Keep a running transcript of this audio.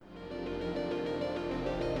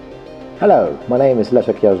Hello, my name is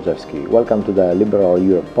Leszek Jażdżewski. Welcome to the Liberal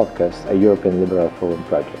Europe podcast, a European Liberal Forum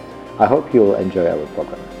project. I hope you will enjoy our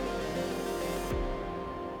program.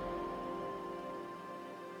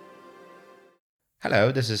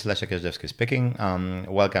 Hello, this is Leszek Jażdżewski speaking.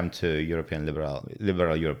 Welcome to European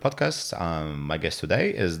Liberal Europe podcast. My guest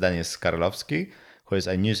today is Denysa Karłowski, who is was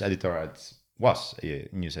a news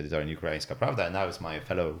editor in Ukraińskiej Prawdzie, and now is my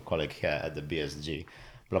fellow colleague here at the BSG,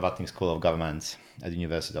 Blavatnik School of Government at the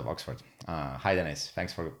University of Oxford. Hi, Denis.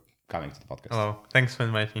 Thanks for coming to the podcast. Hello. Thanks for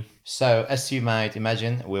inviting me. So, as you might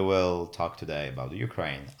imagine, we will talk today about the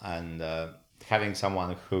Ukraine, and having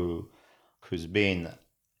someone who's been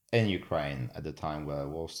in Ukraine at the time where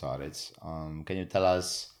war started, can you tell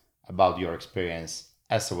us about your experience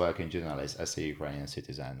as a working journalist, as a Ukrainian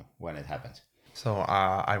citizen, when it happened? So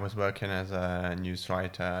I was working as a news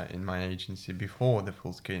writer in my agency before the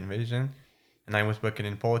full-scale invasion, and I was working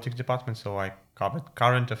in politics department, so I covered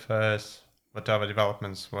current affairs, whatever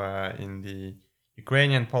developments were in the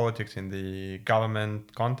Ukrainian politics, in the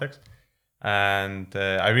government context. And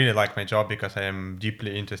I really like my job because I am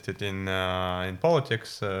deeply interested in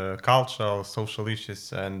politics, cultural, social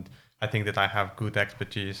issues, and I think that I have good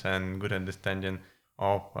expertise and good understanding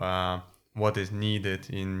of what is needed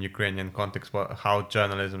in Ukrainian context, how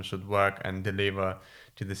journalism should work and deliver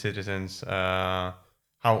to the citizens, how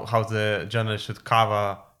the journalist should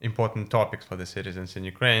cover important topics for the citizens in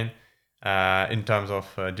Ukraine in terms of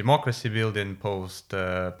democracy building,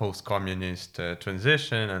 post-communist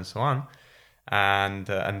transition, and so on. And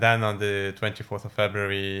then on the 24th of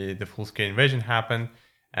February, the full-scale invasion happened.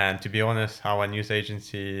 And to be honest, our news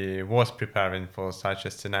agency was preparing for such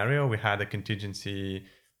a scenario. We had a contingency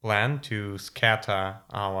plan to scatter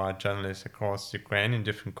our journalists across Ukraine in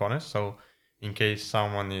different corners. So in case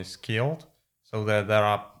someone is killed, so that there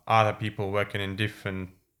are other people working in different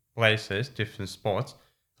places, different spots.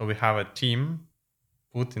 So we have a team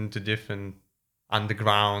put into different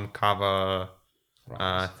underground cover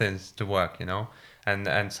things to work,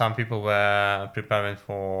 and some people were preparing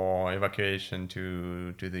for evacuation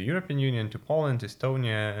to the European Union, to Poland,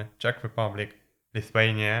 Estonia, Czech Republic,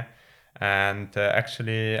 Lithuania. And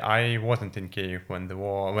actually, I wasn't in Kyiv when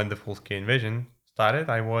the full-scale invasion started.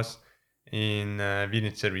 I was in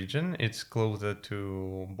Vinnytsia region. It's closer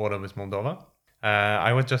to border with Moldova.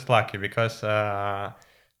 I was just lucky because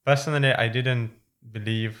personally, I didn't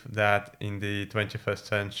believe that in the 21st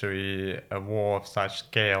century, a war of such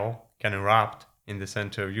scale can erupt in the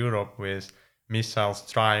center of Europe with missile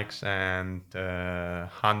strikes and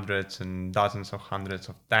hundreds and dozens of hundreds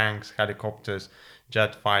of tanks, helicopters,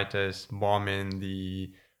 jet fighters bombing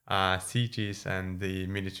the cities and the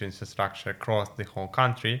military infrastructure across the whole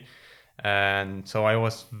country. And so I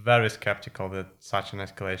was very skeptical that such an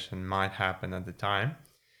escalation might happen at the time.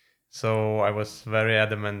 So I was very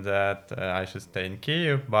adamant that I should stay in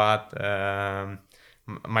Kyiv, but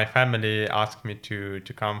my family asked me to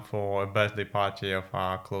come for a birthday party of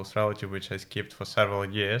a close relative, which I skipped for several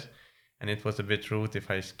years. And it was a bit rude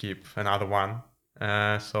if I skip another one.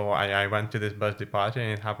 So I went to this birthday party,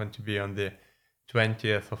 and it happened to be on the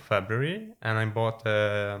 20th of February. And I bought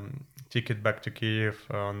a ticket back to Kyiv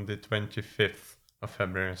on the 25th of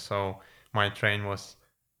February. So my train was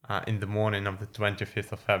in the morning of the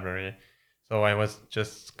 25th of February. So I was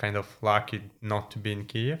just kind of lucky not to be in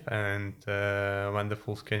Kyiv. And when the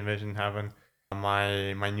full-scale invasion happened,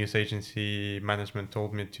 my news agency management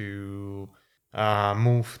told me to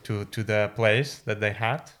move to the place that they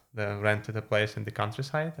had. They rented a place in the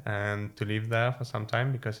countryside and to live there for some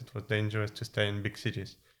time because it was dangerous to stay in big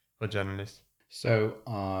cities for journalists. So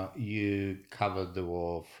you covered the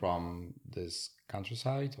war from this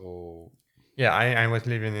countryside, or? Yeah, I was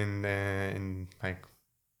living in like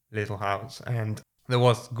little house, and there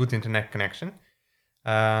was good internet connection.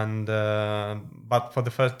 And but for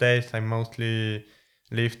the first days, I mostly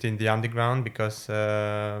lived in the underground because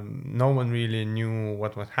no one really knew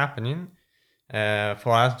what was happening.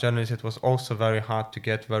 For us journalists, it was also very hard to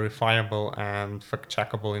get verifiable and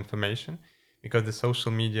fact-checkable information because the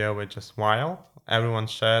social media were just wild. Everyone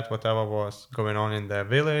shared whatever was going on in their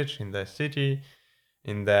village, in their city,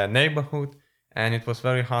 in their neighborhood. And it was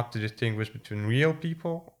very hard to distinguish between real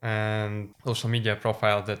people and social media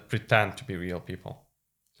profiles that pretend to be real people.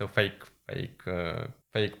 So fake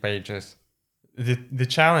pages. The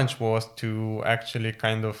challenge was to actually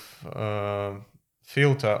kind of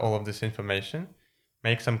filter all of this information,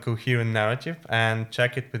 make some coherent narrative, and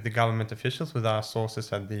check it with the government officials, with our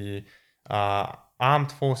sources at the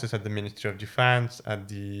armed forces, at the Ministry of Defense, at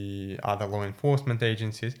the other law enforcement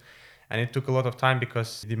agencies. And it took a lot of time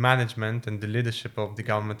because the management and the leadership of the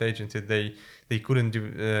government agency, they couldn't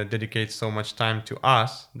dedicate so much time to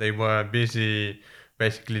us. They were busy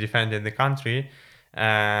basically defending the country.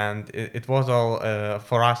 And it was all,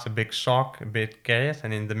 for us, a big shock, a big chaos.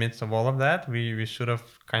 And in the midst of all of that, we should have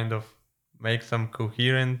kind of make some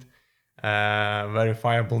coherent,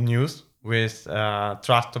 verifiable news with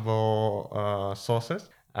trustable sources.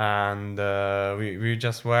 And we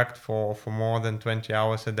just worked for more than 20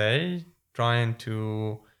 hours a day trying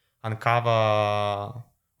to uncover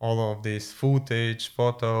all of this footage,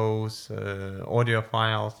 photos, audio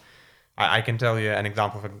files. I can tell you an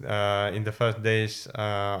example. In the first days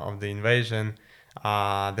of the invasion,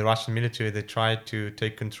 the Russian military, they tried to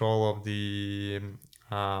take control of the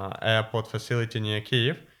airport facility near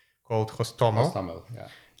Kiev called Hostomel. Yeah.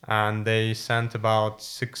 And they sent about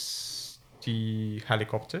 60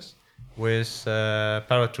 helicopters with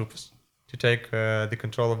paratroopers to take the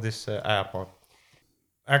control of this airport.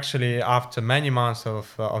 Actually, after many months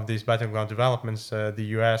of these battleground developments, the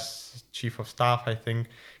US chief of staff, I think,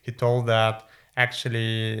 he told that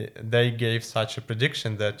actually they gave such a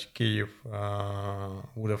prediction that Kyiv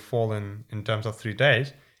would have fallen in terms of 3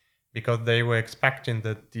 days, because they were expecting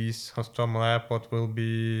that this Hostomel airport will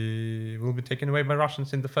be taken away by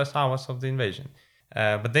Russians in the first hours of the invasion.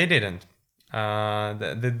 But they didn't.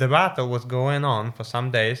 The battle was going on for some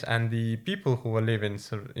days, and the people who were living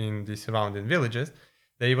in the surrounding villages,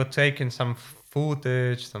 they were taking some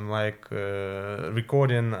footage, some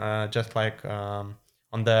recording, just like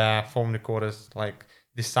on their phone recorders, like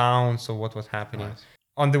the sounds of what was happening. Right.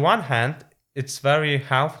 On the one hand, it's very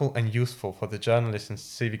helpful and useful for the journalists and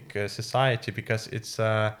civic society, because it's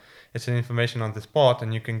an information on the spot,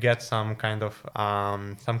 and you can get some kind of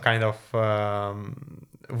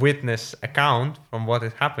witness account from what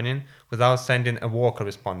is happening without sending a war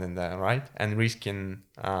correspondent there, right? And risking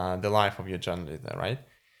the life of your journalist there, right?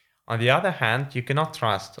 On the other hand, you cannot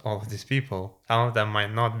trust all of these people. Some of them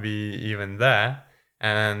might not be even there,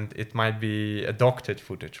 and it might be a doctored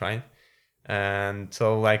footage, right? And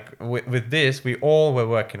so with this, we all were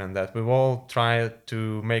working on that. We all tried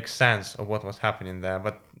to make sense of what was happening there,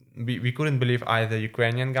 but we couldn't believe either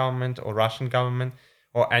Ukrainian government or Russian government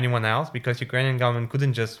or anyone else, because Ukrainian government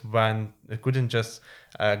couldn't just gone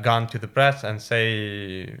to the press and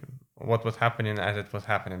say what was happening as it was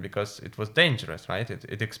happening, because it was dangerous, right?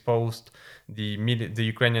 It exposed the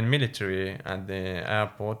Ukrainian military at the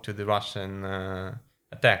airport to the Russian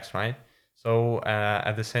attacks, right? So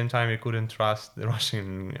at the same time, we couldn't trust the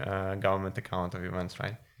Russian government account of events,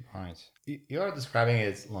 right? Right. You're describing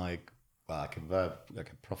it like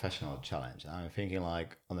a professional challenge. I'm thinking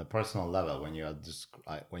like on a personal level, when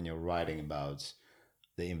you're writing about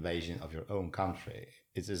the invasion of your own country,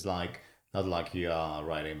 it is like not like you are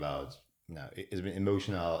writing about, it's been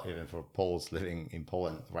emotional even for Poles living in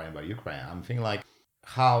Poland writing about Ukraine. I'm thinking like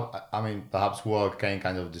perhaps work can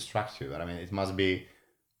kind of distract you, but it must be,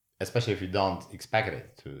 especially if you don't expect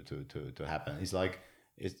it to happen. It's like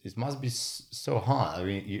it must be so hard.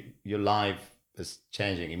 Your life is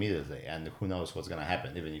changing immediately, and who knows what's gonna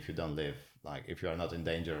happen, even if you don't live, like if you are not in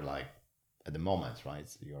danger like at the moment, right?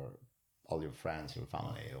 All your friends, your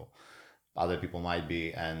family, or other people might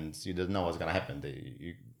be, and you don't know what's gonna happen.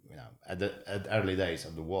 At the early days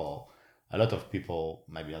of the war, a lot of people,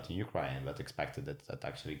 maybe not in Ukraine, but expected that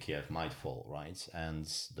actually Kiev might fall, right? And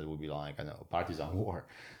that would be like partisan war.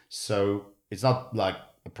 So it's not like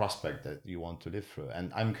a prospect that you want to live through.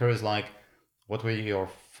 And I'm curious, like, what were your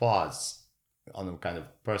thoughts on a kind of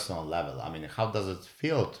personal level? How does it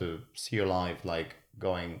feel to see your life like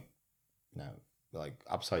going, like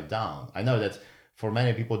upside down? I know that for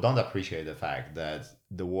many people don't appreciate the fact that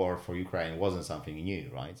the war for Ukraine wasn't something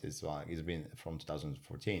new, right? It's been from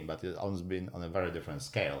 2014, but it's always been on a very different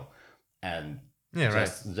scale, and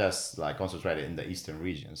just like concentrated in the eastern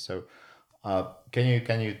region. So can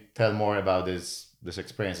you tell more about this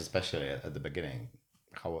experience, especially at the beginning?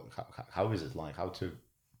 How is it like? How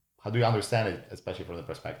do you understand it, especially from the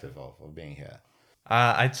perspective of being here?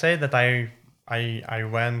 I'd say that I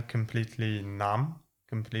went completely numb,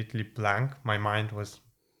 completely blank. My mind was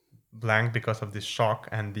blank because of the shock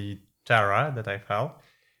and the terror that I felt.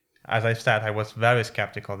 As I said, I was very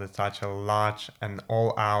skeptical that such a large and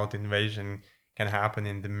all-out invasion can happen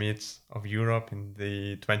in the midst of Europe in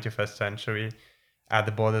the 21st century at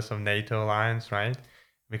the borders of NATO alliance, right?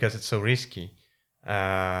 Because it's so risky.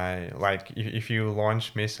 Like if you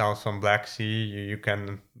launch missiles from Black Sea, you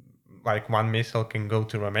can, like one missile can go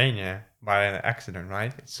to Romania by an accident,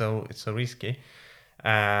 right? It's so risky.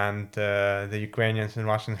 And the Ukrainians and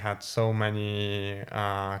Russians had so many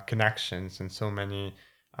connections and so many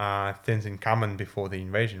things in common before the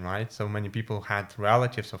invasion, right? So many people had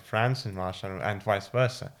relatives or friends in Russia and vice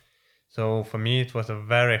versa. So for me, it was a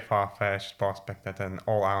very far-fetched prospect that an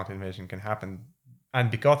all-out invasion can happen.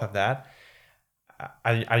 And because of that,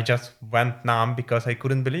 I just went numb because I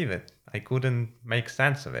couldn't believe it. I couldn't make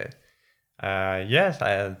sense of it.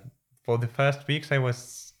 For the first weeks, I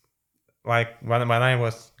was like, when I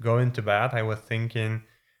was going to bed, I was thinking,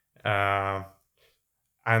 and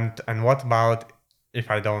what about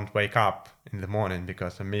if I don't wake up in the morning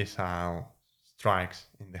because a missile strikes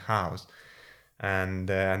in the house? And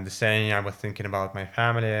the same, I was thinking about my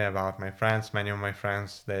family, about my friends. Many of my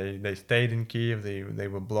friends, they stayed in Kiev. They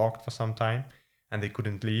were blocked for some time, and they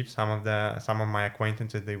couldn't leave. Some of my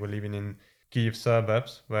acquaintances, they were living in Kiev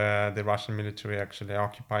suburbs where the Russian military actually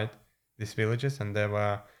occupied these villages, and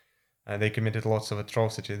they committed lots of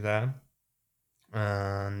atrocities there.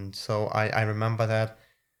 And so I remember that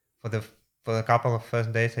for a couple of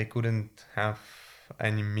first days I couldn't have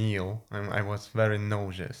any meal, and I was very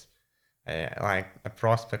nauseous. Like a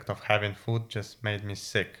prospect of having food just made me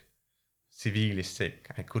sick, severely sick.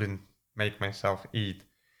 I couldn't make myself eat.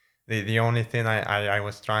 The only thing I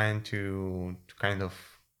was trying to kind of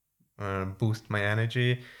boost my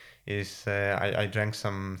energy is I drank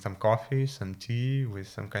some coffee, some tea with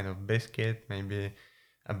some kind of biscuit, maybe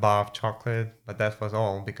a bar of chocolate, but that was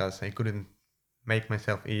all because I couldn't make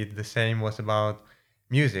myself eat. The same was about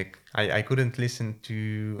music. I couldn't listen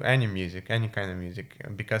to any music, any kind of music,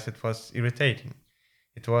 because it was irritating.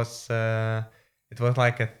 It was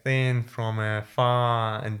like a thing from a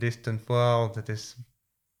far and distant world that is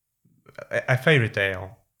a fairy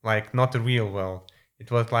tale, like not a real world.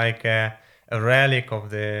 It was like a relic of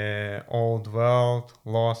the old world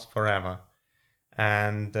lost forever.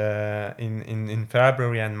 And in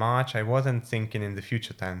February and March, I wasn't thinking in the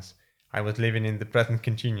future tense. I was living in the present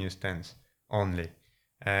continuous tense only.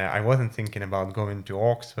 I wasn't thinking about going to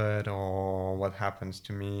Oxford or what happens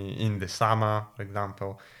to me in the summer, for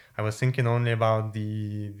example. I was thinking only about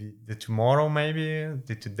the tomorrow, maybe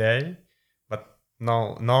the today, but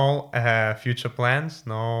no future plans,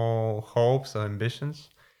 no hopes or ambitions.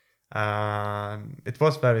 It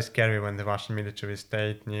was very scary when the Russian military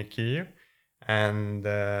stayed near Kiev, and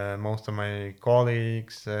most of my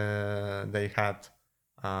colleagues, they had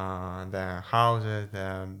their houses,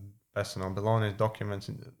 their personal belongings, documents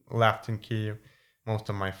left in Kiev. Most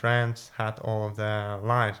of my friends had all of their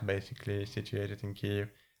lives basically situated in Kiev.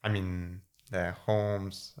 I mean, their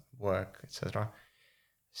homes, work, etc.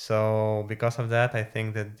 So because of that, I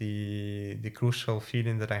think that the crucial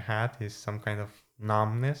feeling that I had is some kind of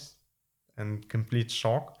numbness and complete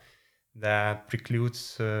shock that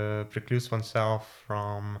precludes oneself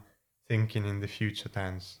from thinking in the future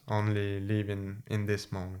tense, only living in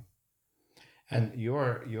this moment. And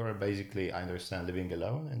you're basically, I understand, living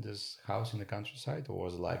alone in this house in the countryside, or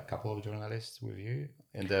was it like a couple of journalists with you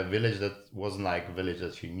in the village that wasn't like a village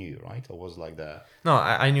that you knew, right? Or was like the No,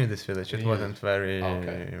 I knew this village. It You knew wasn't very,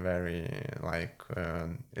 Okay. very like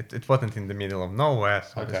it wasn't in the middle of nowhere,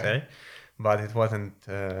 so to Okay. say, but it wasn't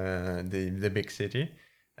the big city.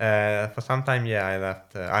 For some time, yeah, I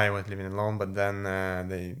left. I was living alone, but then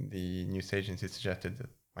the news agency suggested that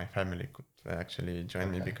my family could actually join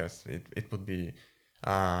me Okay. because it would be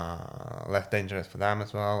less dangerous for them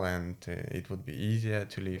as well, and it would be easier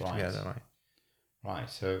to live Right. together, right? Right.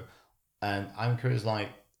 So, and I'm curious, like,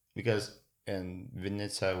 because in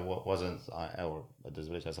Vinnytsia wasn't, or this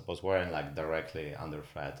village, I suppose, weren't like directly under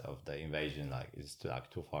threat of the invasion. Like, it's too, like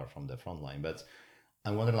too far from the front line. But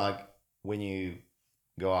I'm wondering, like, when you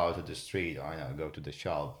go out to the street, or go to the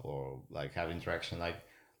shop, or like have interaction, like,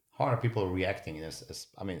 how are people reacting?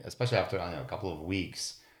 I mean, especially after a couple of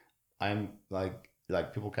weeks. I'm like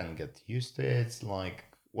people can get used to it. Like,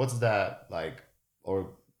 what's that like?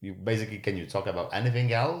 Or you basically, can you talk about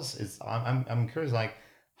anything else? I'm curious, like,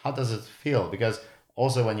 how does it feel? Because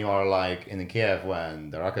also when you are like in Kiev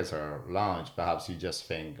when the rockets are launched, perhaps you just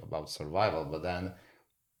think about survival, but then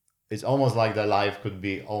it's almost like the life could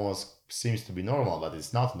be almost seems to be normal, but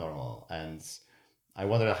it's not normal. And I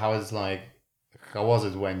wonder how it's like. How was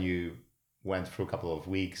it when you went through a couple of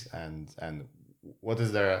weeks, and what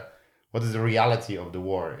is the reality of the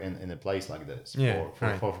war in a place like this Yeah,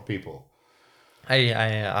 right. for people? I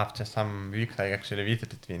after some weeks I actually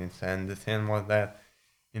visited Venice, and the thing was that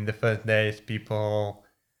in the first days people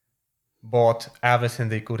bought everything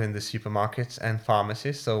they could in the supermarkets and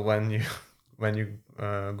pharmacies. So when you when you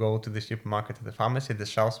go to the supermarket or the pharmacy, the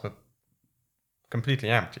shelves were completely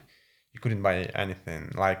empty. You couldn't buy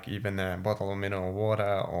anything, like even a bottle of mineral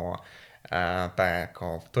water or a pack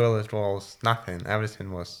of toilet rolls. Nothing.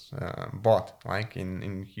 Everything was bought like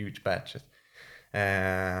in huge batches.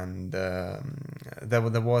 and there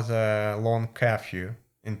was a long curfew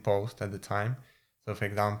imposed at the time. So, for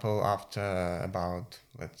example, after about,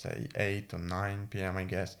 let's say, 8 or 9 p.m., I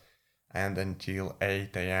guess, and until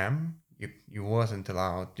 8 a.m., you weren't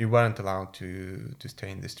allowed to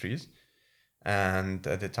stay in the streets. And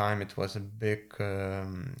at the time, it was a big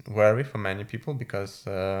worry for many people because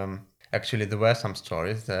actually there were some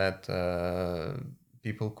stories that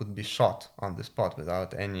people could be shot on the spot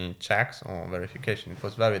without any checks or verification. It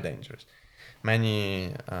was very dangerous.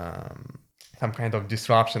 Many some kind of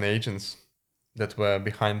disruption agents that were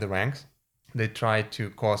behind the ranks, they tried to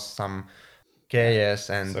cause some chaos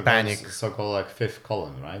and panic. So-called like fifth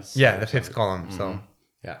column, right? Yeah, the fifth column. Mm-hmm. So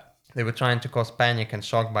yeah, they were trying to cause panic and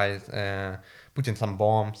shock by putting some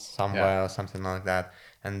bombs somewhere or something like that.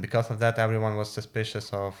 And because of that, everyone was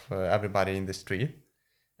suspicious of everybody in the street.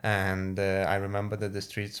 And I remember that the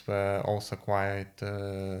streets were also quite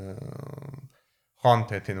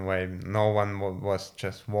haunted in a way. No one was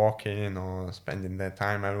just walking or spending their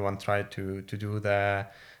time. Everyone tried to do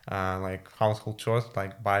their like household chores,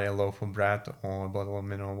 like buy a loaf of bread or a bottle of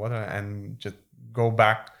mineral water and just go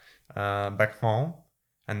back home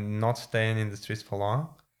and not staying in the streets for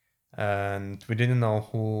long. And we didn't know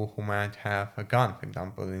who might have a gun. For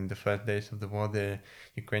example, in the first days of the war, the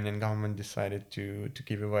Ukrainian government decided to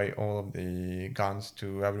give away all of the guns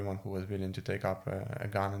to everyone who was willing to take up a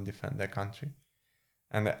gun and defend their country.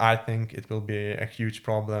 And I think it will be a huge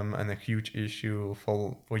problem and a huge issue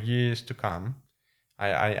for years to come.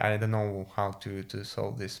 I don't know how to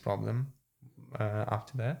solve this problem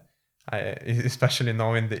after that. Especially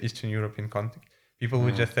knowing the Eastern European context. People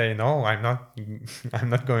would just say, no, I'm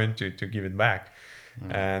not going to give it back.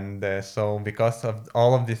 And so because of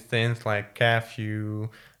all of these things like curfew,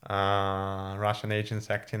 Russian agents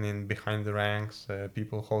acting in behind the ranks,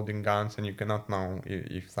 people holding guns, and you cannot know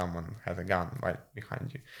if someone has a gun right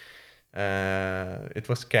behind you. It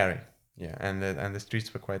was scary, yeah, and the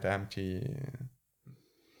streets were quite empty.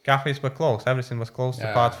 Cafes were closed. Everything was closed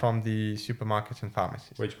apart from the supermarkets and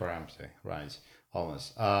pharmacies. Which were empty, right?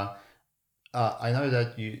 Almost. I know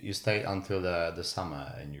that you stayed until the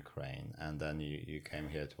summer in Ukraine, and then you came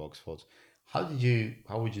here to Oxford. How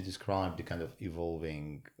would you describe the kind of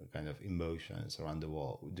evolving kind of emotions around the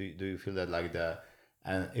world? Do you feel that like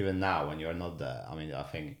and even now when you're not there, I mean, I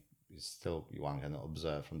think it's still one can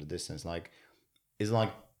observe from the distance, like it's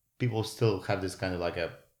like people still have this kind of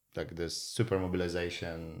like this super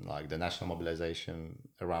mobilization, like the national mobilization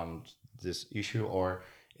around this issue, or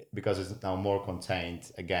because it's now more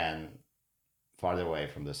contained again, farther away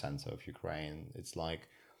from the center of Ukraine, it's like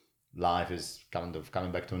life is kind of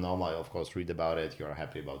coming back to normal. I, of course, read about it. You're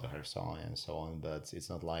happy about the Kherson and so on, but it's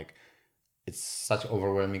not like it's such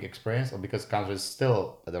overwhelming experience, or because country is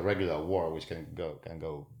still at a regular war, which can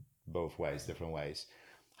go both ways, different ways.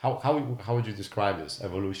 How would you describe this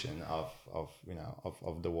evolution of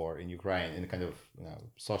the war in Ukraine in kind of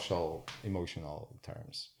social, emotional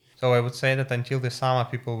terms? So I would say that until the summer,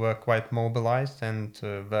 people were quite mobilized and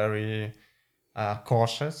very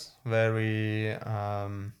cautious, very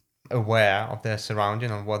aware of their surrounding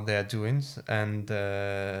and what they are doing, and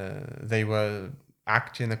they were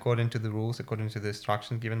acting according to the rules, according to the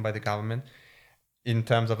instructions given by the government in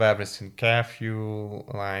terms of everything: curfew,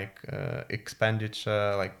 like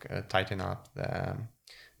expenditure, like tighten up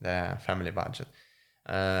their family budget,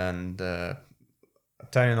 and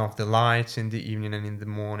turning off the lights in the evening and in the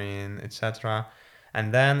morning, etc.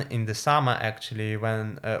 And then in the summer, actually,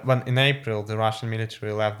 when in April the Russian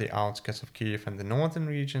military left the outskirts of Kiev and the northern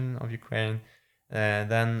region of Ukraine,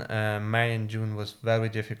 then May and June was very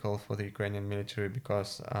difficult for the Ukrainian military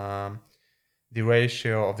because the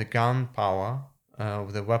ratio of the gun power,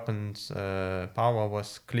 of the weapons power,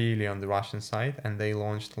 was clearly on the Russian side, and they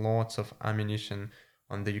launched lots of ammunition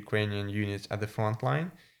on the Ukrainian units at the front line,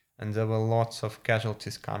 and there were lots of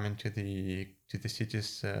casualties coming to the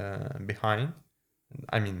cities behind.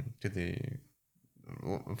 I mean, to the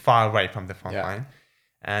far away from the front line,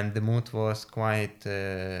 and the mood was quite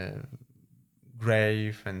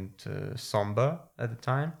grave and somber at the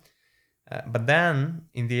time. But then,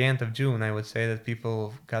 in the end of June, I would say that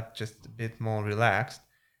people got just a bit more relaxed,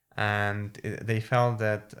 and they felt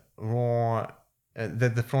that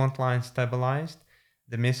that the front line stabilized.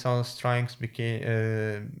 The missile strikes became.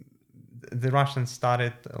 The Russians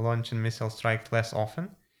started launching missile strikes less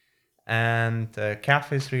often. And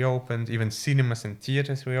cafes reopened, even cinemas and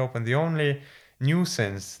theaters reopened. The only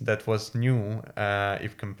nuisance that was new,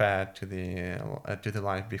 if compared to the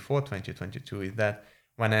life before 2022, is that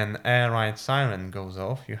when an air raid siren goes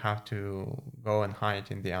off, you have to go and hide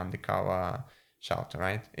in the undercover shelter,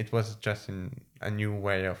 right? It was just a new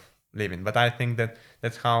way of living. But I think that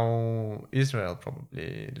that's how Israel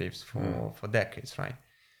probably lives for decades, right?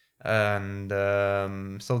 And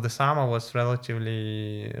so the summer was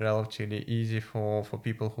relatively easy for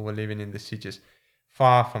people who were living in the cities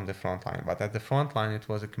far from the front line. But at the front line, it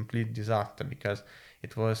was a complete disaster because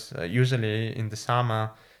it was usually in the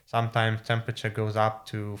summer, sometimes temperature goes up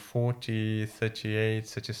to 40, 38,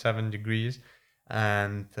 37 degrees.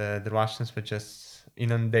 And the Russians were just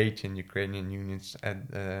inundating Ukrainian units at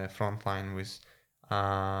the front line with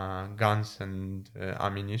guns and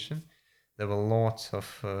ammunition. There were lots of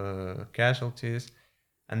casualties.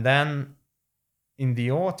 And then in the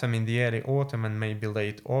early autumn and maybe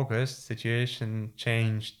late August, situation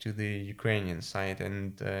changed to the Ukrainian side,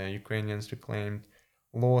 and Ukrainians reclaimed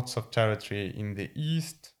lots of territory in the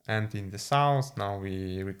east and in the south. Now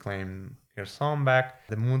we reclaim Kherson back.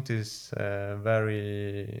 The mood is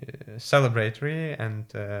very celebratory, and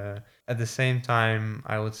at the same time,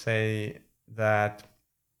 I would say that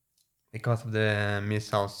because of the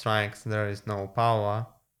missile strikes, there is no power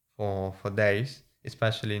for days,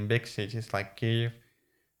 especially in big cities like Kiev,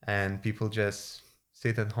 and people just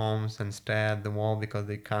sit at homes and stare at the wall because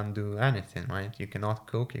they can't do anything, right? You cannot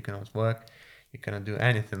cook, you cannot work, you cannot do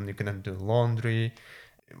anything, you cannot do laundry.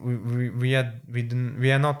 We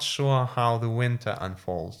are not sure how the winter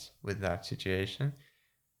unfolds with that situation.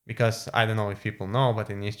 Because I don't know if people know, but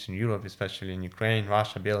in Eastern Europe, especially in Ukraine,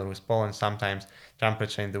 Russia, Belarus, Poland, sometimes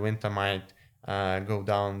temperature in the winter might go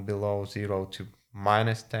down below zero to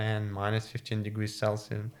 -10, -15 degrees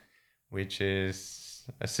Celsius, which is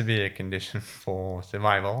a severe condition for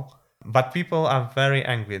survival. But people are very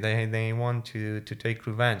angry. They want to take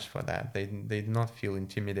revenge for that. They do not feel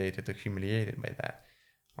intimidated or humiliated by that.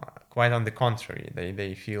 Quite on the contrary,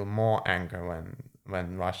 they feel more anger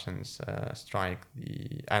when Russians strike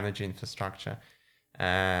the energy infrastructure.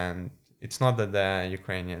 And it's not that the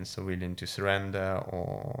Ukrainians are willing to surrender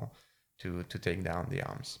or to take down the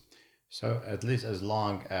arms. So at least as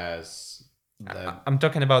long as I'm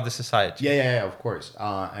talking about the society. Yeah, of course.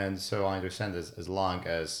 And so I understand as long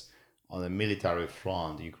as on the military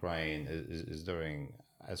front, Ukraine is doing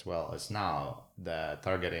as well as now, the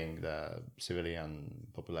targeting the civilian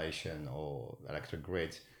population or electric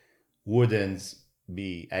grid wouldn't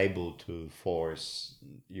be able to force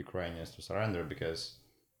Ukrainians to surrender because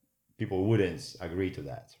people wouldn't agree to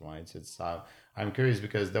that, right? It's I'm curious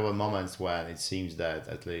because there were moments when it seems that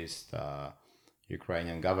at least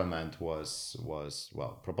Ukrainian government was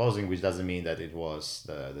well proposing, which doesn't mean that it was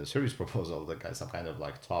the serious proposal, some kind of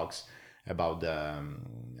like talks about the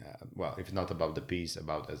well, if not about the peace,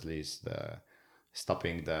 about at least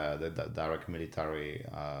stopping the direct military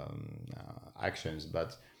actions. But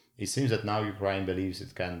it seems that now Ukraine believes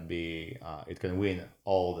it can win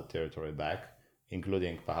all the territory back,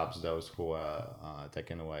 including perhaps those who were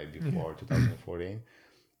taken away before 2014.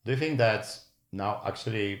 Do you think that now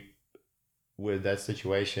actually with that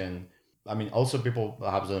situation, I mean, also people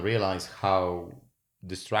perhaps don't realize how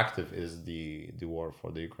destructive is the war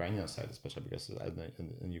for the Ukrainian side, especially because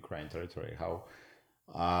in Ukraine territory, how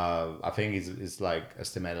I think it's like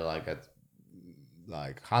estimated like at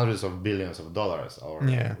like hundreds of billions of dollars, or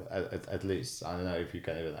at least. I don't know if you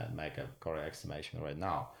can even make a correct estimation right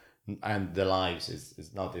now. And the lives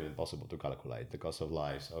is not even possible to calculate the cost of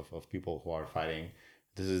lives of people who are fighting.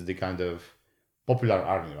 This is the kind of popular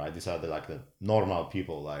army, right? These are the normal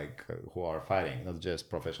people who are fighting, not just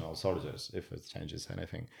professional soldiers, if it changes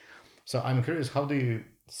anything. So I'm curious, how do you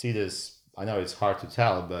see this? I know it's hard to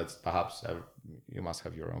tell, but perhaps you must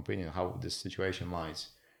have your own opinion how this situation might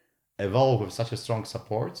evolve with such a strong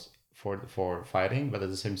support for fighting, but at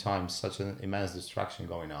the same time such an immense destruction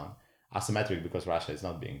going on, asymmetric because Russia is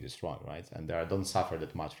not being destroyed, right? And they don't suffer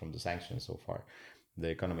that much from the sanctions so far. The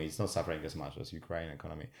economy is not suffering as much as Ukraine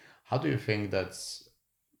economy. How do you think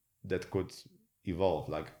that could evolve?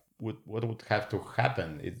 Like, what would have to happen?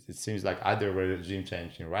 It seems like either a regime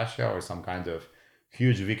change in Russia or some kind of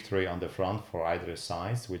huge victory on the front for either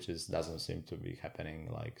side, which doesn't seem to be happening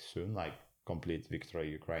soon, like complete victory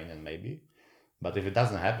Ukrainian maybe. But if it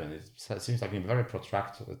doesn't happen, it seems like a very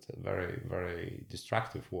protracted, very, very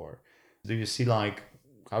destructive war. Do you see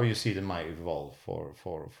how you see it might evolve for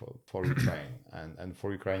Ukraine and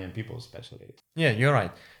for Ukrainian people especially? Yeah, you're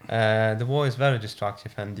right. The war is very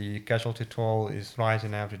destructive and the casualty toll is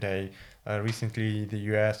rising every day. Recently, the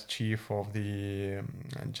US chief of the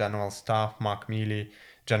general staff,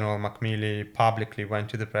 General McMilley, publicly went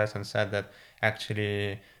to the press and said that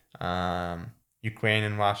actually Ukraine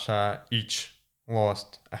and Russia each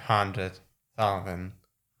lost 100,000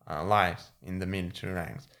 lives in the military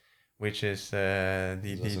ranks, which is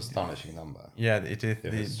That's astonishing number. Yeah, it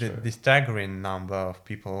is the staggering number of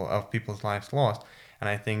people's lives lost. And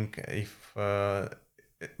I think if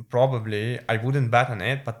probably, I wouldn't bet on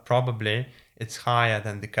it, but probably it's higher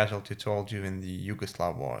than the casualty toll during the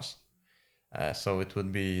Yugoslav wars. So it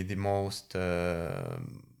would be the most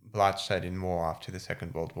bloodshedding war after the Second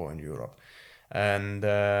World War in Europe. And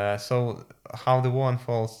so how the war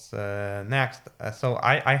unfolds next. So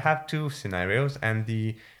I have two scenarios, and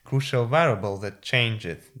the crucial variable that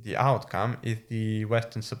changes the outcome is the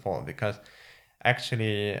Western support, because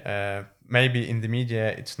actually maybe in the media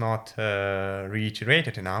it's not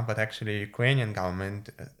reiterated enough, but actually Ukrainian government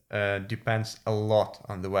depends a lot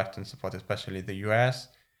on the Western support, especially the US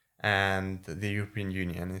and the European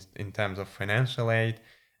Union in terms of financial aid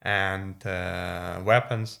and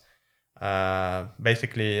weapons.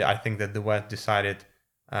 Basically, I think that the West decided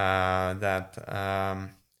that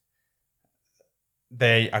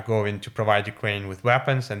they are going to provide Ukraine with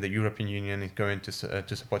weapons, and the European Union is going to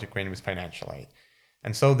support Ukraine with financial aid.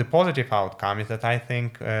 And so the positive outcome is that I think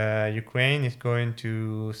Ukraine is going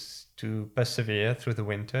to persevere through the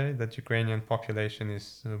winter, that Ukrainian population is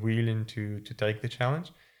willing to take the challenge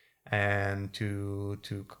and to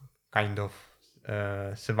kind of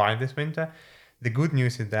survive this winter. The good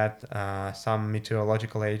news is that some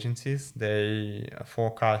meteorological agencies, they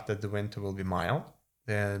forecast that the winter will be mild.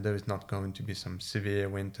 There is not going to be some severe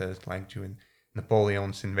winters like during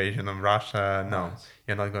Napoleon's invasion of Russia. No, Nice.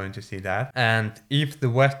 You're not going to see that. And if the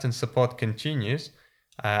Western support continues,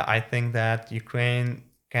 I think that Ukraine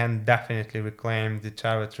can definitely reclaim the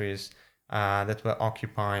territories that were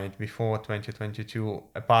occupied before 2022,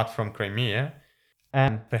 apart from Crimea.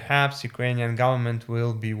 And perhaps Ukrainian government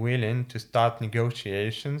will be willing to start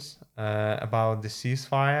negotiations about the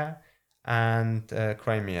ceasefire and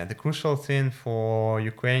Crimea. The crucial thing for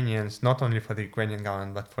Ukrainians, not only for the Ukrainian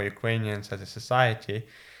government, but for Ukrainians as a society,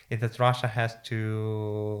 is that Russia has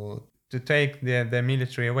to take their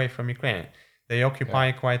military away from Ukraine. They occupy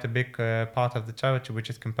quite a big part of the territory, which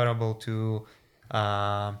is comparable to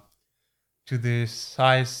the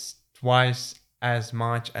size twice as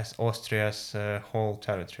much as Austria's whole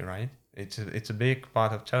territory, right? It's a big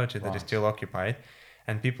part of territory that is still occupied,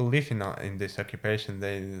 and people live in this occupation.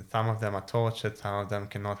 Some of them are tortured, some of them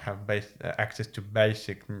cannot have access to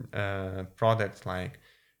basic products like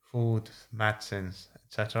food, medicines,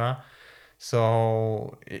 etc.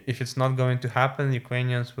 So if it's not going to happen,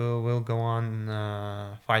 Ukrainians will go on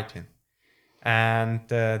fighting. And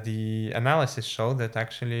the analysis showed that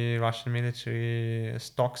actually Russian military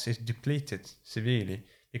stocks is depleted severely.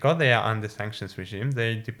 Because they are under sanctions regime,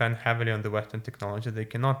 they depend heavily on the Western technology. They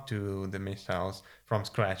cannot do the missiles from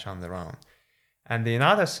scratch on their own. And the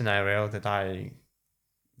another scenario that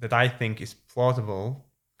I think is plausible,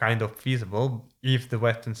 kind of feasible, if the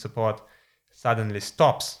Western support suddenly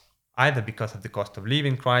stops, either because of the cost of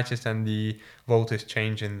living crisis and the voters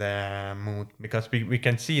changing their mood, because we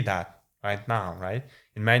can see that right now, right?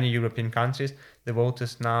 In many European countries, the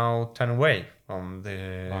voters now turn away from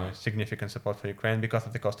the significant support for Ukraine because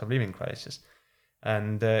of the cost of living crisis.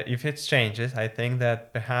 And if it changes, I think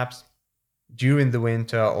that perhaps during the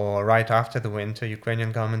winter or right after the winter,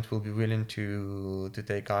 Ukrainian government will be willing to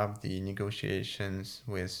take up the negotiations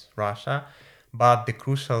with Russia. But the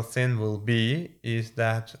crucial thing is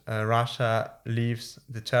that Russia leaves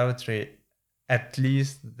the territory, at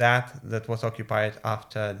least that was occupied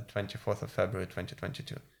after the 24th of February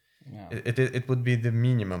 2022. Yeah. It would be the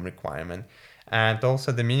minimum requirement. And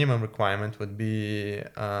also the minimum requirement would be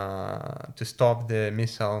to stop the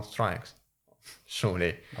missile strikes,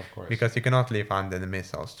 surely. Of course. Because you cannot live under the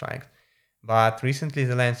missile strikes. But recently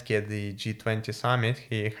Zelensky at the G20 summit,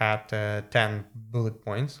 he had 10 bullet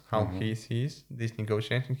points, how he sees this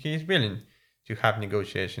negotiation. He is willing to have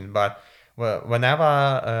negotiations, but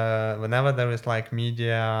whenever there is like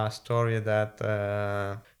media story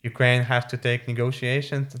that Ukraine has to take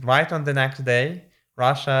negotiations, right on the next day,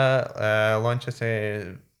 Russia launches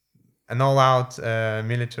an all-out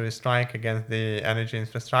military strike against the energy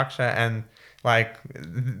infrastructure, and like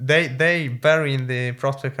they bury in the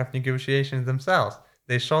prospect of negotiations themselves.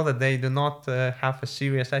 They show that they do not have a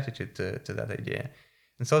serious attitude to that idea.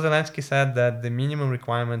 And so Zelensky said that the minimum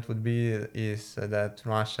requirement would be that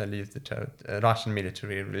Russia leaves Russian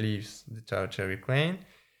military leaves the territory of Ukraine,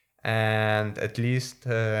 and at least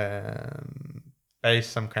pay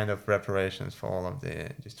some kind of reparations for all of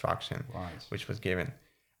the destruction which was given.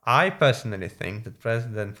 I personally think that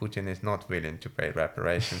President Putin is not willing to pay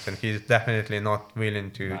reparations, and he's definitely not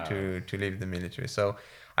willing to leave the military. So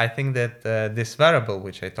I think that this variable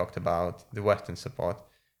which I talked about, the Western support,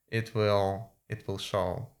 it will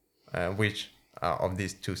show which of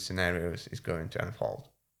these two scenarios is going to unfold.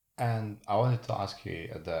 And I wanted to ask you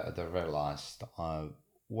at the very last,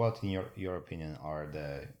 what in your opinion are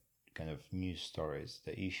the kind of news stories,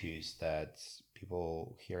 the issues that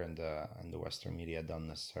people here in the Western media don't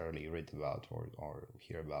necessarily read about or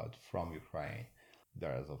hear about from Ukraine?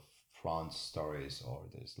 There are the front stories or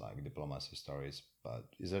there's like diplomacy stories, but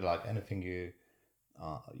is there like anything you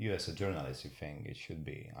as a journalist, you think it should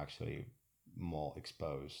be actually more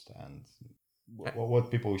exposed, and what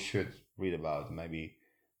people should read about? Maybe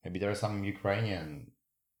there are some Ukrainian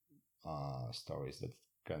stories that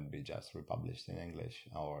can be just republished in English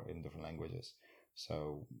or in different languages.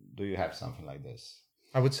 So do you have something like this?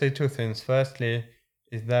 I would say two things. Firstly,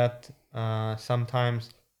 is that sometimes,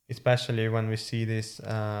 especially when we see these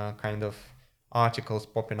kind of articles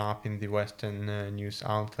popping up in the Western news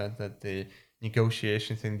outlet, that the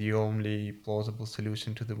negotiations are the only plausible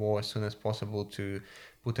solution to the war as soon as possible to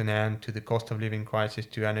put an end to the cost of living crisis,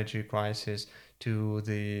 to energy crisis, to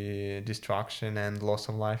the destruction and loss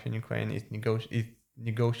of life in Ukraine, is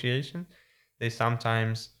negotiation. They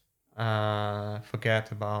sometimes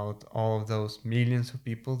forget about all of those millions of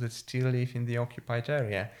people that still live in the occupied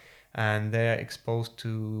area, and they're exposed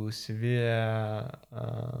to severe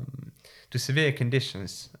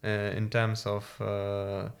conditions in terms of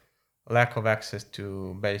lack of access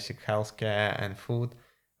to basic healthcare and food.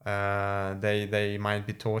 They might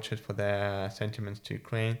be tortured for their sentiments to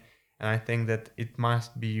Ukraine. And I think that it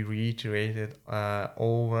must be reiterated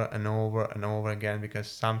over and over and over again, because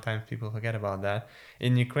sometimes people forget about that.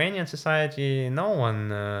 In Ukrainian society, no one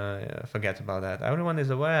forgets about that. Everyone is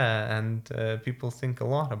aware, and people think a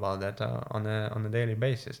lot about that on a daily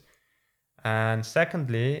basis. And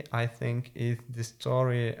secondly, I think is the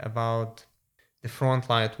story about the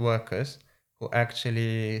frontline workers who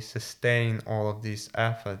actually sustain all of these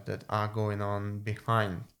efforts that are going on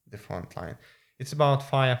behind the front line. It's about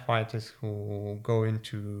firefighters who go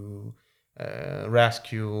into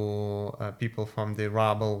rescue people from the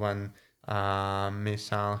rubble when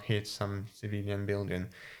missile hits some civilian building.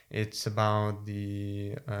 It's about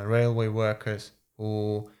the railway workers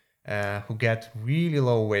who get really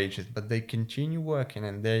low wages, but they continue working,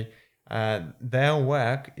 and their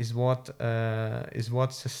work is what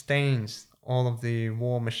sustains all of the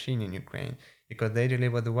war machine in Ukraine, because they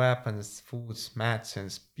deliver the weapons, foods,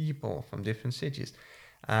 medicines, people from different cities.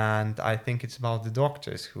 And I think it's about the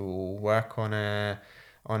doctors who work on a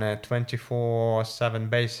 24/7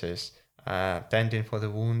 basis, tending for the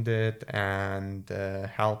wounded and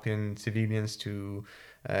helping civilians to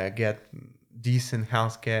get decent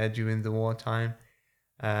healthcare during the wartime.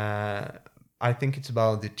 I think it's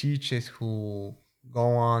about the teachers who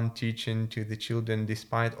go on teaching to the children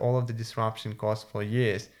despite all of the disruption caused for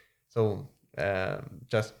years. So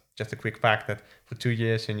just a quick fact that for 2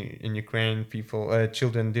 years in Ukraine,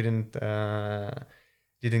 children didn't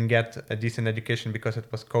get a decent education because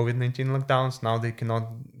it was COVID-19 lockdowns. Now they cannot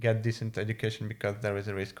get decent education because there is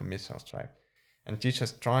a risk of missile strike. And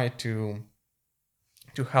teachers try to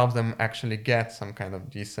help them actually get some kind of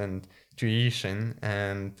decent tuition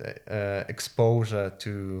and exposure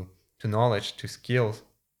to knowledge, to skills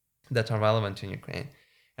that are relevant in Ukraine.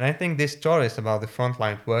 And I think this story is about the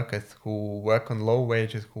frontline workers who work on low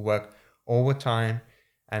wages, who work overtime,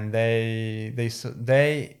 and they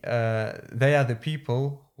are the people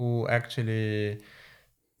who actually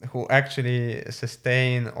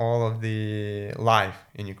sustain all of the life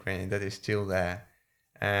in Ukraine that is still there.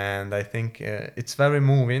 And I think it's very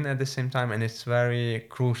moving at the same time, and it's very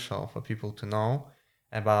crucial for people to know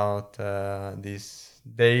about these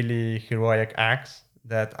daily heroic acts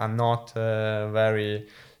that are not very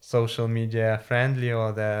social media friendly,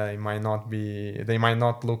 or they might not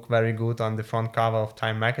look very good on the front cover of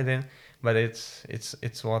Time magazine, but it's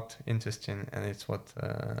what interesting, and it's what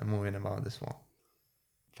moving about this war.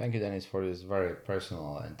 Thank you, Denis, for this very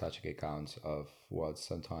personal and touching account of what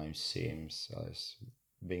sometimes seems as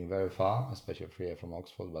being very far, especially here from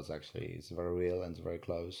Oxford, but actually it's very real and very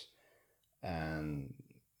close, and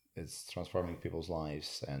it's transforming people's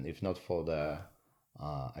lives. And if not for the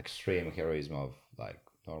extreme heroism of like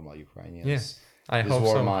normal Ukrainians, yes, I this hope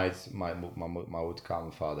war so. might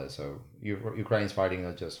come further. So Ukraine is fighting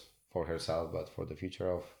not just for herself, but for the future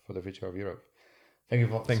of Europe. Thank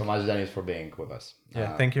you so much, Denis, for being with us.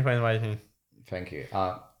 Yeah, thank you for inviting me. Thank you.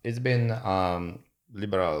 It's been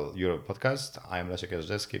Liberal Europe podcast. I'm Leszek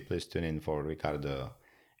Jażdżewski. Please tune in for Ricardo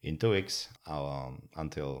in 2 weeks.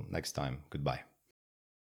 Until next time, goodbye.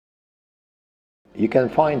 You can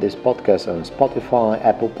find this podcast on Spotify,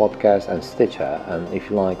 Apple Podcasts, and Stitcher. And if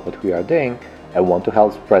you like what we are doing and want to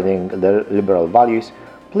help spreading the liberal values,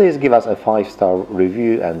 please give us a 5-star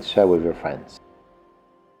review and share with your friends.